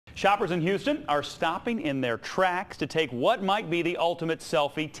Shoppers in Houston are stopping in their tracks to take what might be the ultimate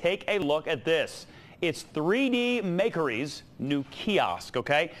selfie. Take a look at this. It's 3D Makery's new kiosk,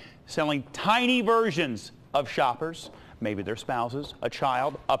 okay? Selling tiny versions of shoppers, maybe their spouses, a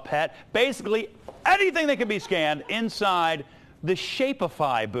child, a pet, basically anything that can be scanned inside the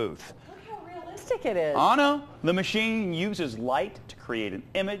Shapify booth. Look how realistic it is. Anna, the machine uses light to create an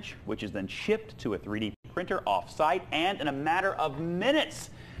image, which is then shipped to a 3D printer off-site, and in a matter of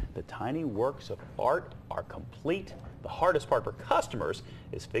minutes, the tiny works of art are complete. The hardest part for customers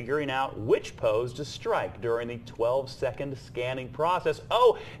is figuring out which pose to strike during the 12-second scanning process.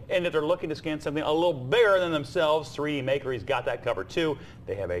 Oh, and if they're looking to scan something a little bigger than themselves, 3D Makery's got that covered too.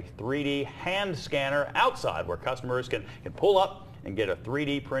 They have a 3D hand scanner outside where customers can pull up and get a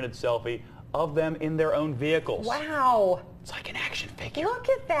 3D printed selfie of them in their own vehicles. Wow. It's like an action figure. Look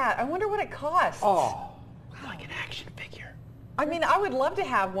at that. I wonder what it costs. Oh, like an action figure. I mean, I would love to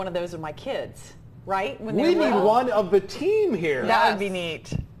have one of those with my kids, right? When We need one of the team here. That would be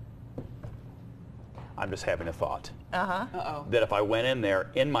neat. I'm just having a thought. Uh-huh. That if I went in there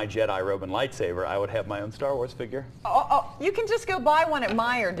in my Jedi robe and lightsaber, I would have my own Star Wars figure. You can just go buy one at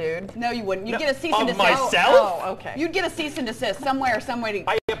Meijer, dude. No, you wouldn't. You'd get a cease Of and desist. myself? Oh, okay. You'd get a cease and desist somewhere.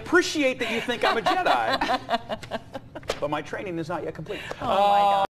 I appreciate that you think I'm a Jedi, but my training is not yet complete. Oh my God.